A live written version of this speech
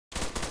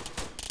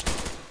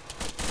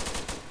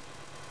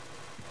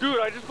Dude,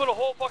 I just put a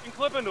whole fucking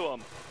clip into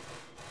him.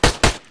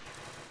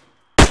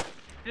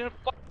 Didn't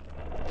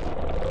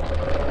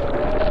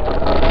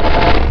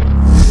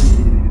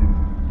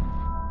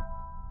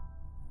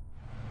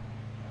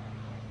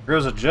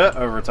There's a jet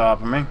over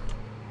top of me.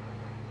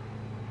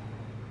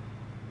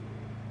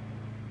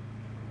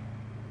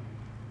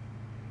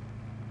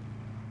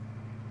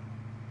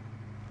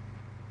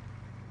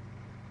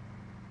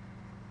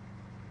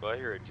 Oh, I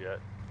hear a jet.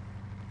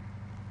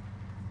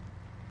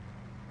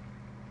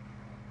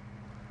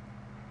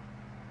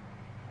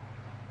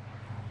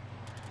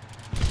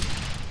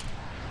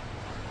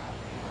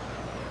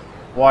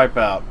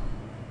 Wipeout.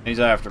 He's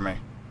after me.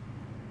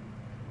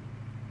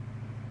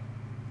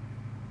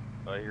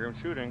 I hear him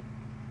shooting.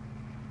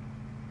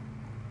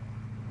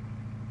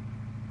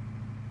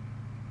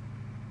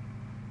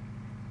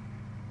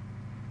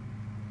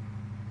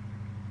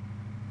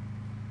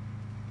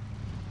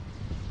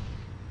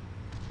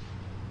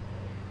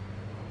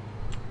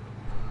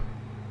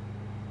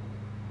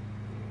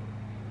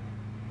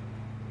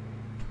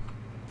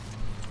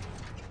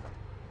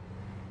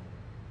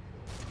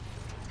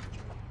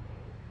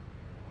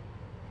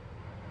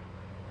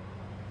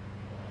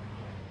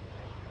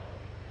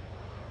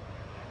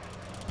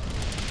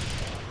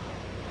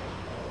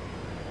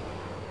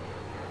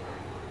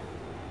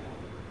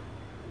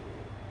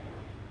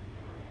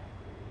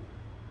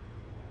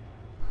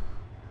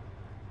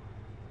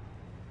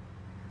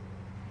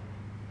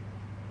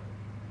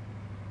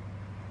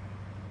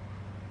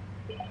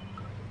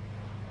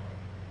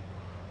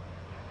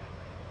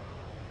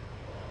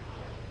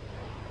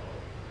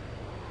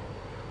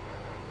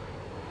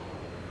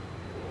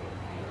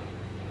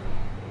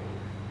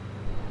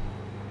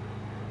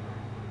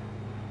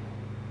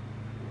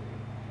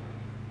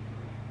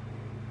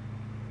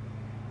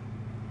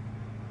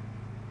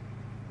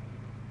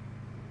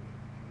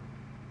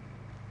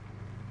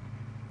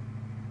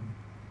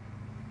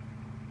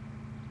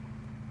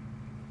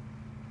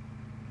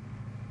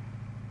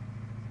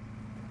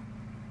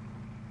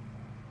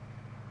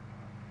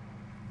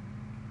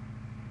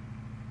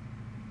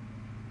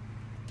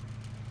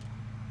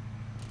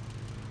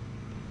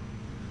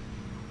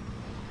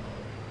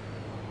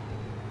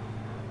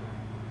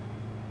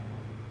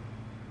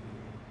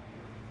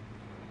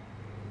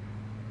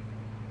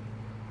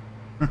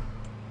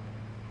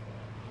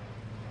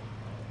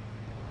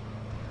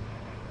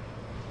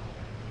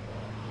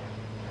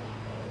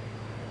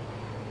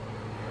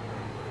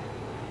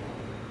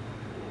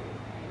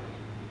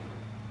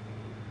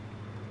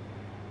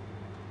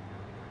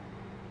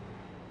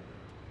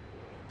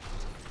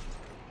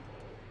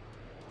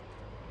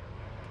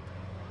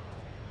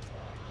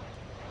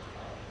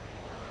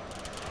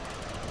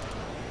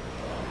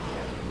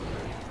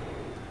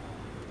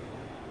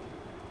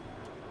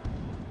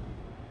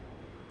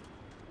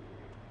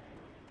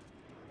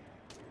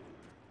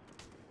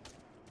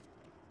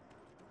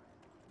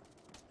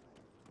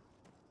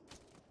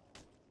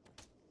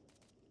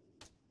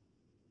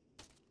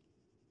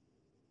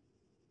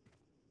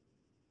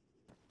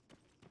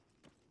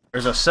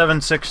 There's a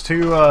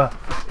 7.62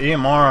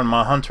 EMR on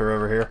my Hunter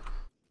over here.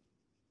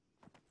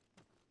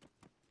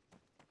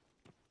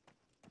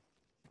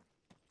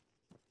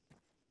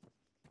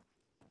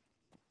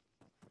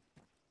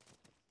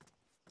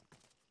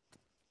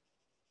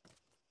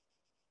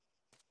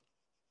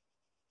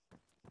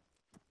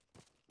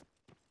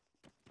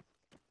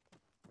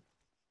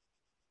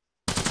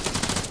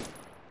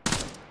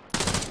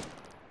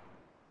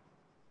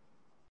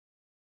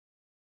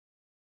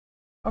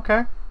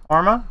 Okay,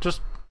 Arma,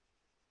 just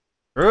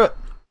screw it.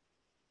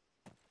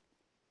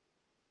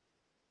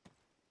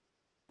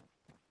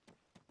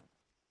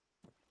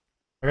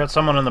 I got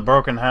someone in the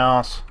broken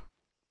house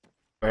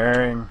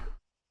bearing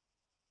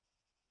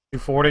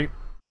 240.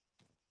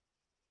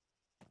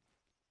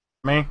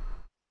 Me?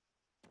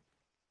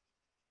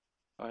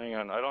 Oh, hang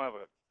on, I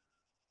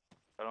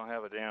don't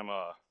have a damn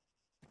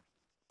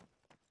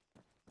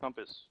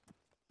compass.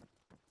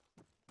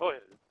 Oh, yeah.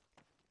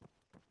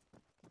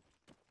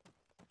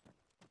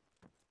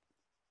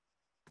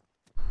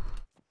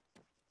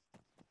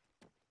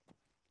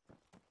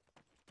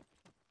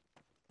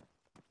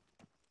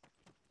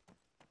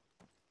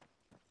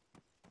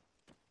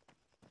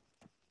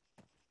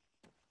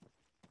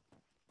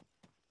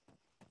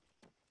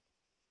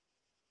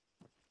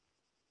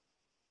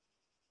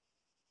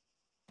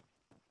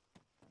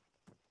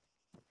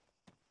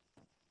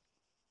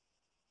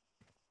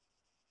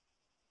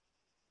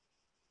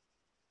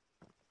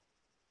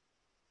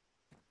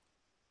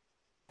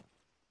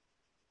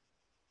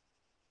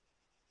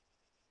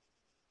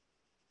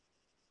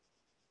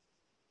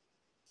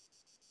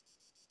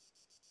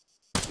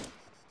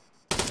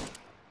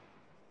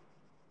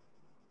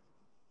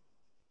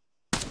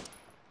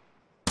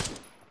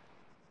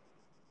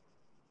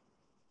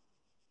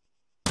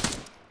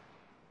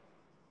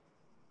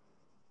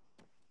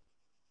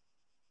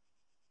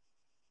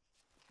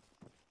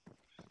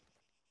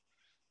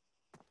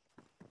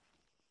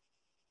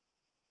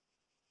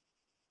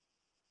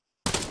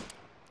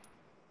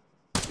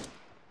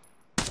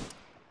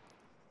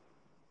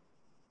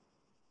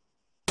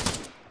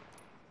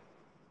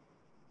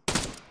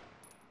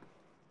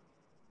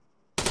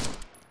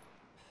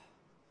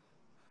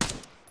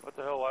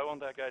 don't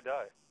that guy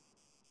die?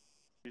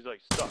 He's like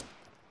stuck.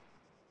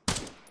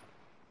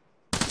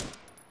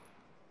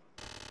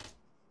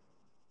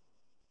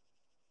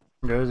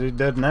 Guess he's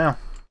dead now.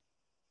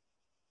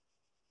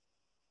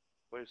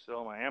 Wasted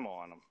all my ammo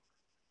on him.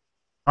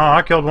 Oh,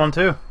 I killed one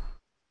too.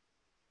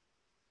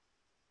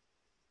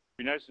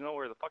 Be nice to know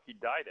where the fuck he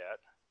died at.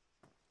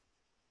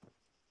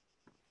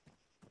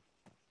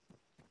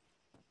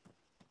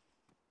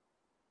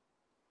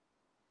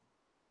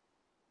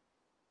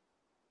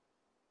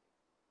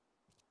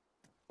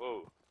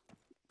 Whoa.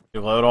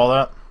 You load all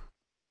that?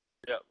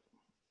 Yep. Is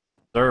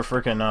there a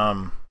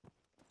freaking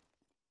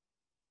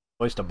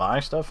place to buy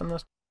stuff in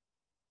this?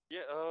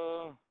 Yeah,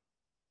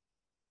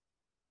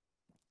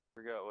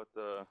 forgot what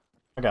the...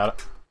 I got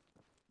it.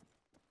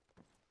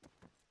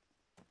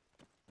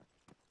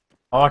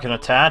 Oh, I can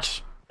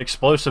attach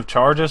explosive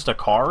charges to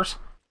cars?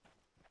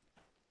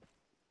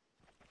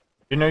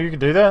 You know you can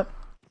do that?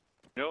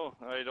 No,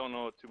 I don't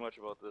know too much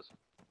about this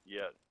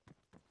yet.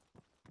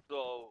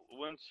 So,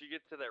 once you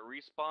get to that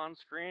respawn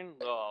screen,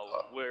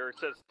 where it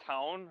says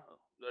town,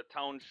 the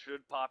town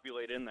should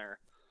populate in there.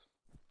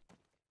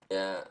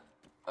 Yeah.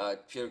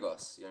 Pure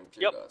Gas. You're in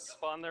Pure Yep, Gas.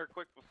 spawn there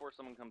quick before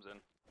someone comes in.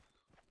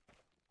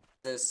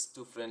 There's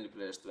 2 friendly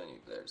players, 2 enemy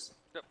players.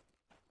 Yep.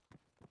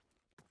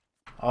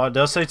 Oh, it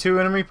does say 2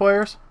 enemy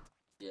players?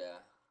 Yeah.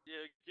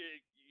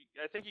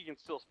 Yeah, I think you can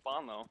still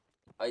spawn though.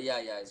 Yeah,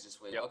 it's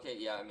just waiting. Yep. Okay,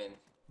 yeah, I'm in.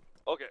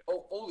 Okay.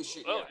 Oh, holy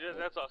shit, Oh, yeah. yeah,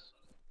 that's us.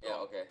 Yeah,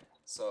 okay.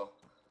 So...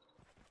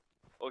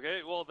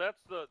 Okay, well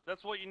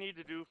that's what you need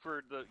to do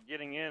for the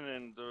getting in,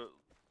 and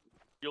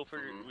you'll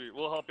figure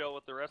we'll help you out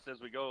with the rest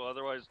as we go.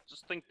 Otherwise,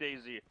 just think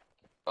DayZ.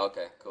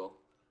 Okay, cool.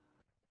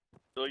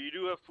 So you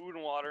do have food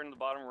and water in the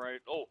bottom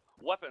right. Oh,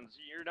 weapons.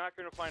 You're not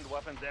gonna find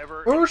weapons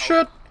ever. Oh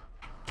shit!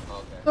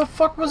 Okay. The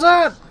fuck was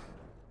that?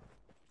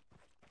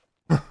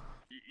 You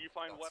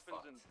find That's weapons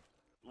fucked.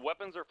 and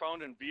weapons are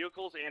found in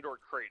vehicles and or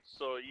crates.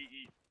 So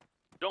you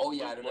don't. Oh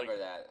yeah, I loot, remember like,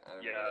 that. I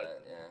remember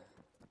that, yeah.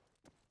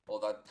 Oh,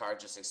 that car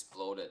just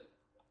exploded.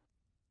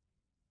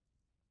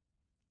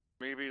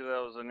 Maybe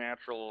that was a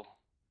natural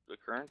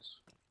occurrence.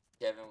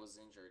 Kevin was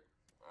injured.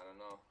 I don't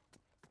know.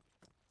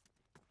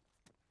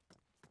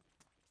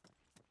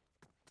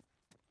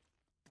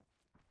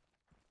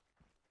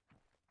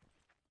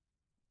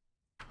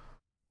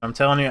 I'm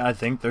telling you, I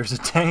think there's a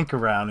tank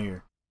around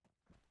here.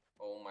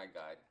 Oh my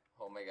god.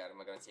 Oh my god, am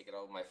I gonna take it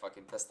out with my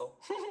fucking pistol?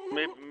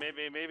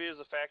 maybe it was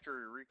a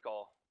factory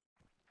recall.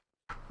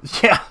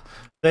 Yeah,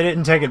 they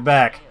didn't take it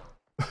back.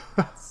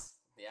 That's,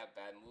 yeah,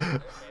 bad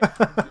move there,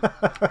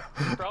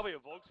 man. Probably a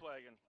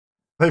Volkswagen.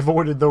 They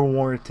voided their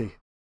warranty.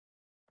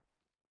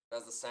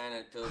 That's the sign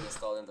and pill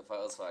installed in the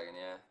Volkswagen,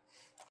 yeah.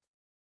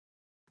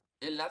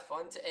 Feel not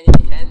fun to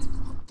any hands.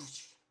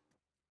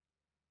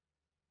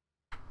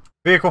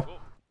 Vehicle. Oh,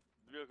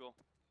 vehicle.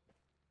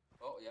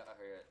 Oh yeah, I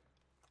heard it.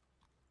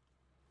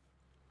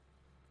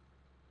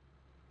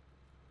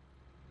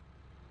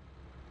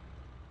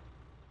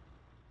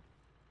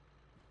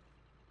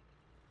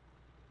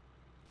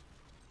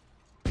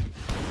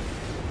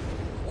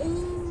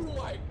 Oh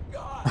my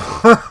god! You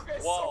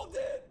guys Wow. so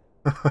dead!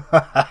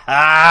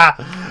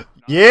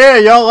 Yeah,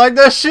 y'all like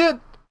that shit?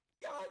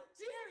 God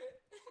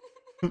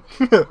damn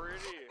it! Pretty.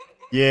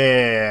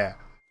 Yeah.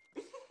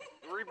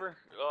 Reaper,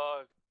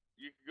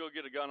 you can go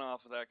get a gun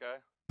off of that guy.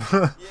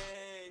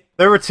 Yay!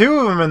 There were 2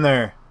 of them in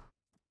there.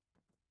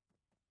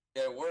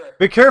 There were.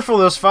 Be careful,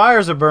 those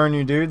fires will burn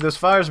you, dude. Those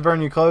fires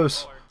burn you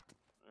close.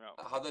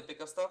 Yeah. How do I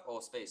pick up stuff? Oh,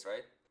 space,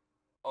 right?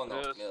 Oh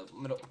no, Yes.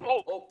 middle.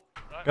 Oh. Oh,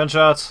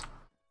 Gunshots.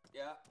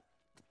 yeah.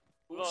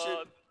 Oh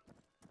shit.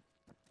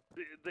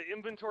 The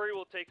inventory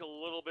will take a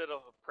little bit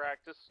of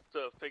practice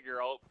to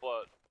figure out,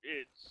 but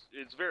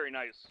it's very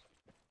nice.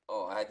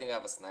 Oh, I think I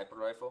have a sniper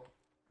rifle.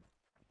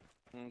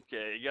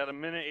 Okay, you got a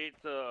minute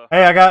 8 to...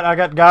 Hey, I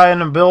got guy in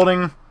the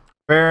building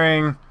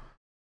bearing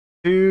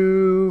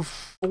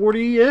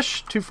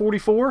 240-ish,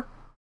 244.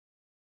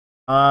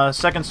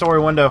 Second story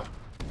window.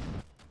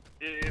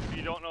 If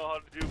you don't know how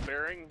to do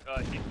bearing,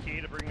 hit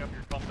K to bring up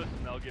your compass,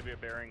 and they'll give you a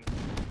bearing.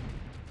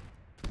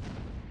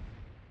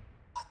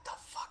 What the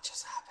fuck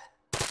just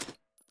happened?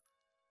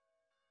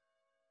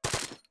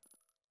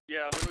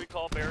 Yeah, when we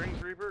call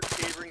bearings, Reaper,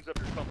 K brings up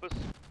your compass.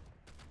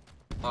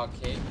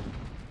 Okay.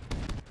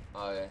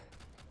 Okay.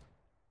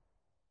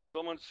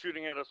 Someone's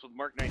shooting at us with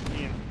Mark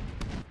 19.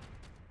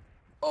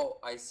 Oh,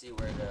 I see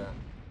where the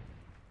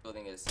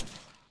building is.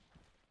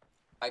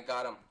 I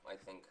got him, I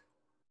think.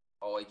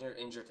 Oh, I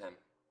injured him.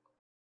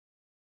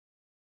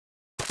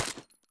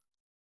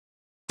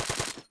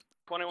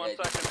 21 Yeah,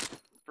 seconds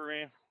for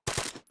me.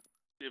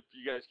 If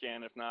you guys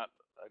can, if not,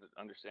 I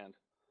understand.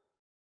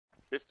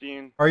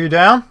 15. Are you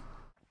down?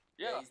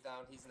 Yeah, Yeah, he's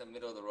down. He's in the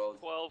middle of the road.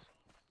 12.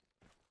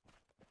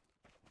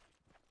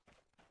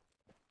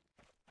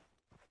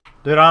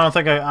 Dude, I don't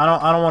think I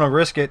don't want to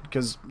risk it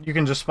because you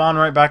can just spawn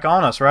right back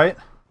on us, right?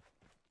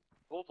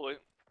 Hopefully.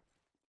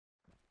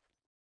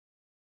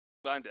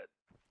 I'm dead.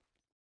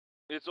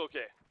 It's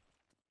okay.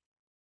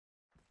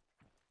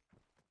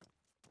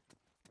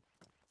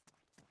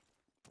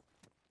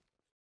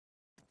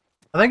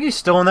 I think he's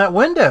still in that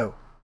window.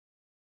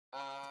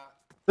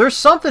 There's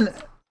something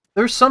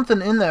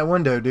in that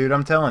window, dude.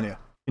 I'm telling you.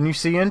 Can you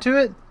see into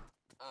it?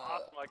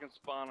 Awesome, I can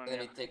spawn on Let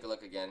me you. take a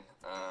look again.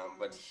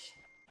 But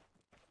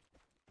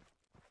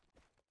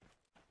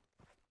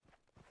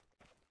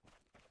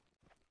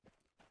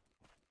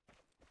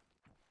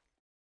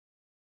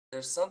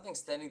there's something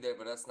standing there,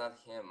 but that's not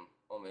him.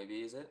 Oh,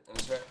 maybe is it? Let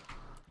me try.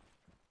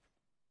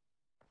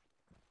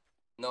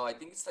 No, I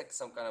think it's like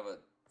some kind of a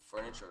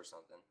furniture or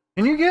something.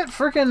 Can you get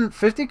freaking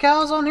 50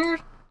 cals on here?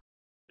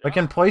 Like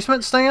in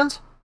placement stands?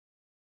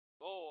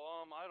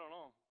 Oh, I don't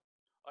know.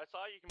 I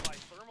saw you can buy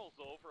thermals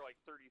though for like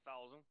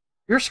 30,000.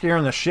 You're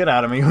scaring the shit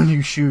out of me when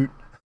you shoot.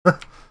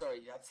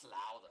 Sorry, that's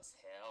loud as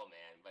hell,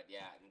 man. But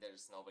yeah,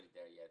 there's nobody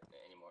there yet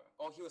anymore.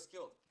 Oh, he was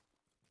killed.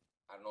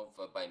 I don't know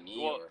if by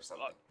me or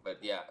something. But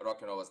yeah,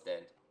 Rock'n'Roll was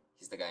dead.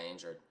 He's the guy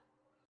injured.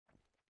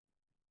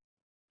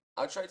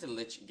 I'll try to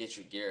get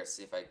your gear,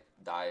 see if I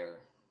die or...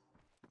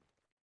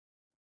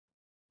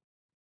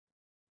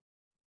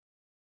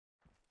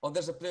 Oh,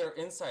 there's a player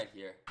inside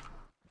here.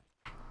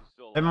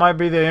 It might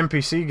be the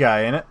NPC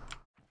guy, ain't it?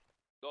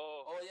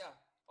 Oh yeah.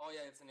 Oh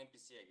yeah, it's an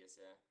NPC, I guess,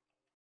 yeah.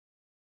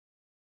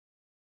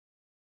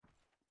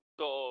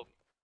 So,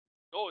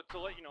 to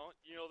let you know,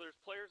 there's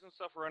players and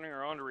stuff running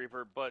around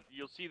Reaper, but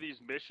you'll see these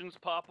missions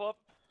pop up,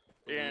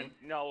 and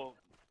now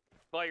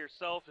by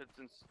yourself it's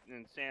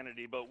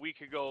insanity. But we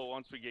could go,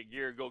 once we get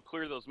gear, go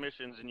clear those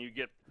missions, and you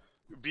get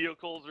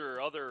vehicles or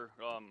other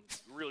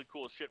really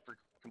cool shit for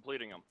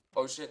completing them.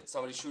 Oh shit,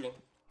 somebody's shooting.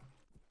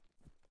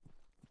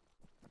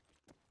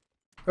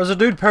 There's a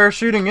dude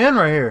parachuting in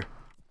right here.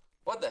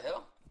 What the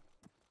hell?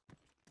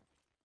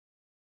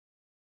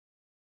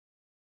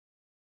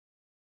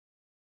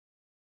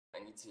 I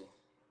need to...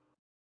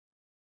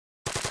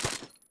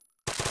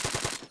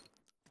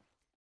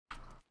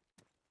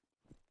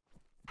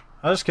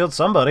 I just killed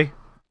somebody.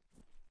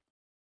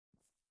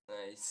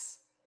 Nice.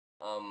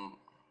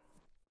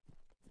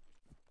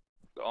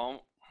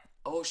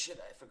 Oh shit,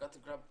 I forgot to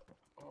grab...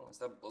 Oh, is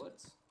that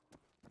bullets?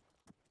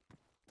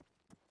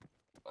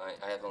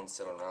 I have only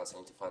 7 rounds, I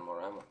need to find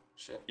more ammo.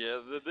 Shit.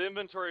 Yeah, the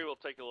inventory will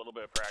take a little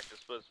bit of practice,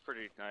 but it's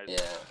pretty nice. Yeah.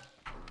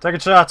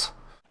 Taking shots.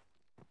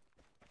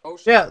 Oh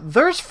shit. Yeah,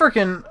 there's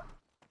freaking...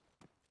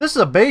 This is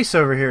a base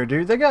over here,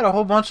 dude. They got a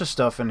whole bunch of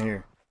stuff in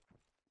here.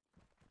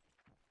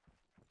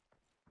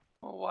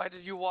 Well, why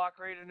did you walk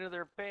right into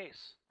their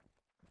base?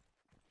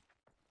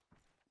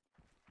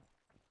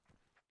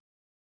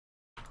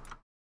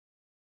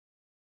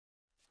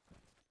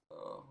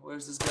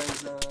 Where's this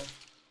guy's,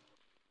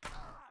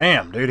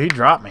 Damn, dude, he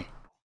dropped me.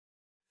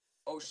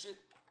 Oh shit.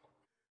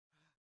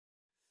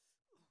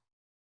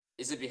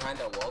 Is it behind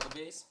that wall, the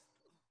base?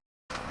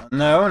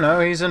 No,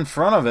 he's in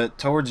front of it,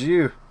 towards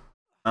you.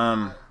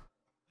 His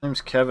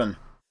name's Kevin.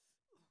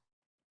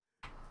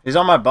 He's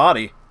on my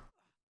body.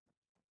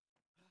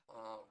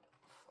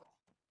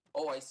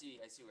 Oh, I see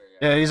where you're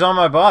at. Yeah, he's on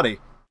my body.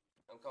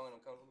 I'm coming.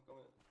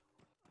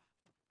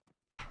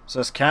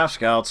 Says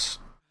CavScout's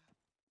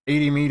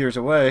 80 meters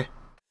away.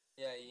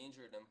 Yeah, he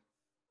injured him.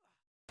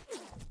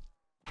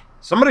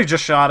 Somebody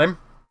just shot him.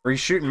 Or he's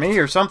shooting me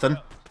or something.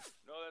 No,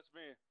 that's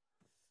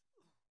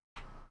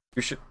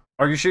me.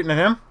 Are you shooting at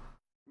him?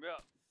 Yeah.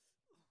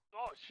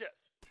 Oh, shit.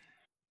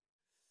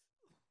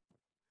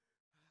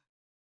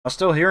 I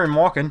still hear him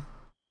walking.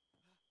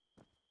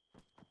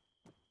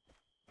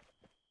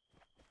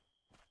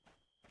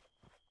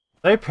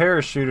 They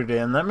parachuted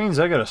in. That means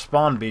I got a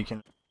spawn beacon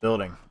in the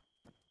building.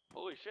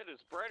 Holy shit,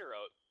 it's brighter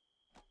out.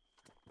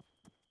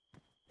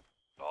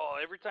 Oh,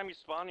 every time you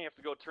spawn, you have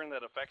to go turn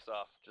that effects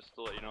off, just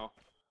to let you know.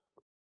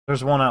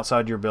 There's one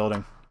outside your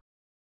building.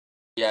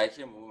 Yeah, I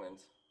hear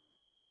movement.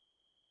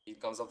 He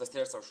comes up the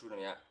stairs, I'll shoot him,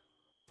 yeah.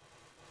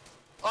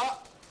 Ah!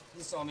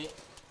 He saw me.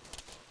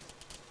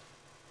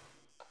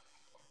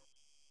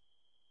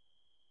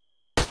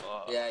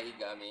 Yeah, he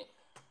got me.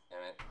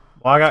 Damn it.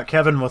 Well, I got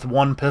Kevin with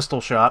one pistol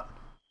shot.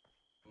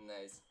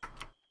 Nice.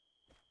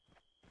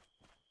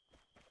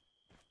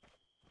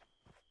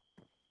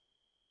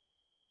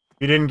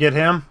 You didn't get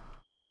him?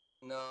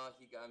 No,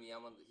 he got me.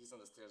 He's on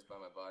the stairs by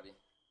my body.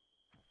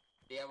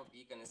 They have a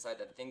beacon inside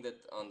that thing that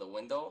on the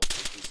window,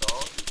 which you saw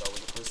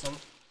with the person.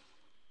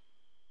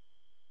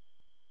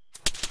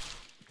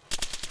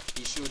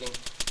 He's shooting.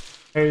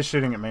 Hey, he's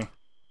shooting at me.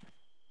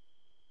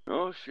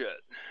 Oh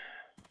shit.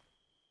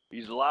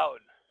 He's loud.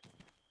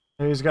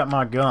 Hey, he's got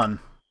my gun.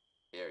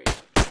 Very.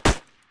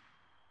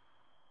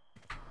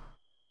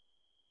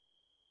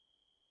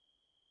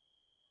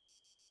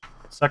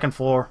 Second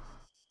floor.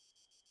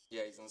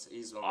 Yeah, he's on the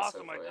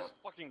Awesome, second I floor, just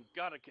fucking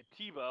got a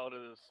Katiba out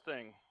of this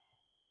thing.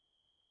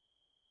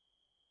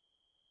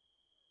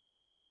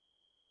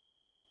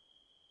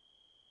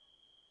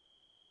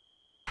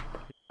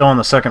 Still on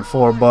the second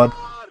floor, bud.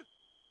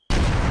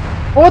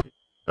 What?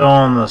 Still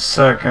on the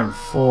second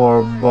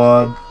floor,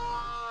 bud.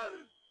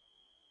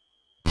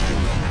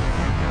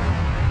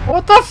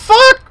 What the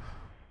fuck?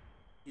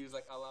 He was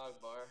like, Allah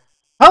Akbar.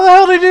 How the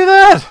hell did he do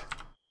that?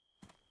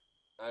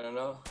 I don't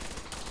know.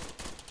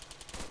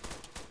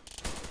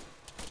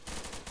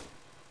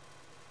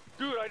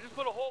 Dude, I just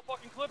put a whole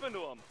fucking clip into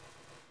him.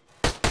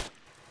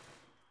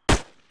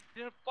 He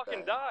didn't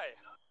fucking die.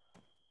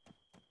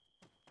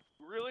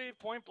 Really?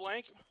 Point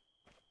blank?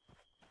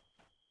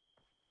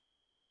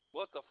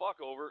 What the fuck,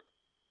 over?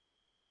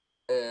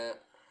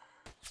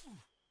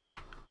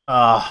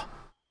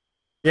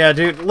 Yeah,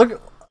 dude,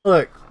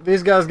 look,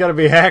 these guys gotta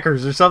be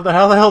hackers or something.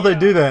 How the hell they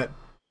do that?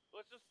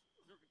 Let's just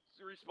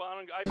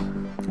respawn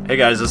and Hey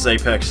guys, this is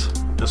Apex.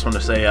 Just want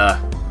to say,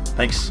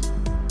 thanks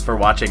for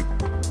watching.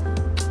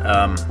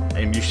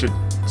 And you should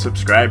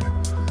subscribe.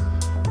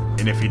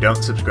 And if you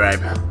don't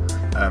subscribe,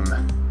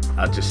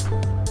 I'll just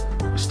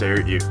stare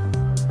at you.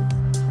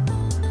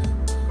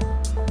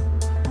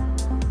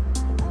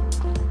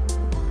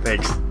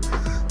 Thanks.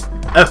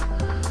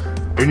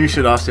 Oh, and you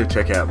should also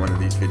check out one of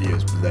these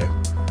videos below.